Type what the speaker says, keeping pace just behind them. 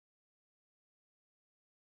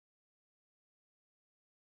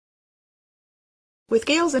With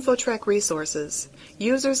Gale's InfoTrack resources,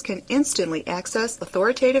 users can instantly access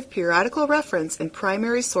authoritative periodical reference and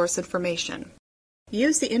primary source information.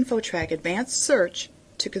 Use the InfoTrack Advanced Search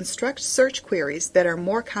to construct search queries that are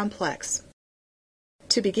more complex.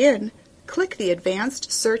 To begin, click the Advanced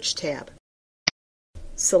Search tab.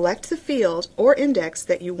 Select the field or index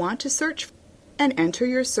that you want to search for and enter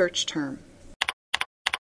your search term.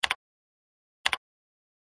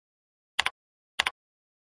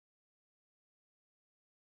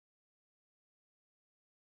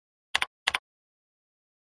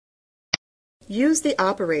 Use the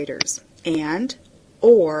operators and,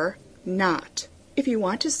 or, not if you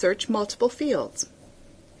want to search multiple fields.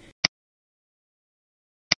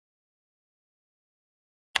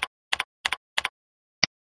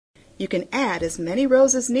 You can add as many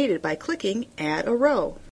rows as needed by clicking Add a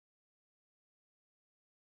Row.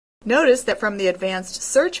 Notice that from the Advanced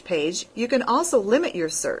Search page, you can also limit your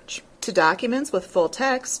search to documents with full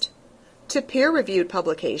text, to peer-reviewed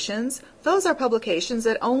publications. Those are publications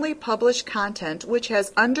that only publish content which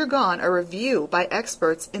has undergone a review by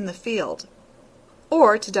experts in the field,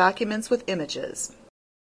 or to documents with images.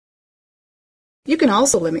 You can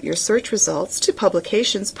also limit your search results to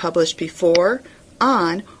publications published before,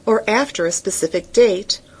 on, or after a specific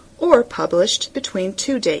date, or published between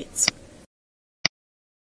two dates.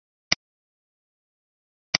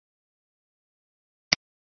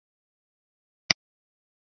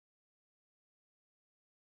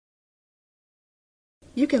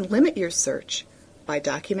 You can limit your search by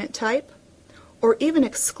document type, or even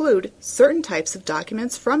exclude certain types of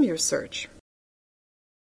documents from your search.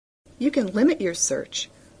 You can limit your search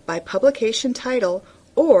by publication title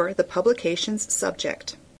or the publication's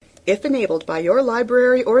subject. If enabled by your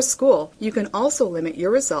library or school, you can also limit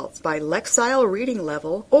your results by Lexile reading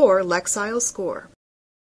level or Lexile score.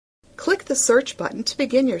 Click the Search button to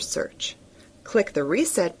begin your search. Click the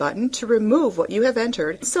Reset button to remove what you have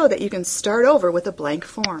entered so that you can start over with a blank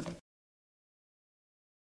form.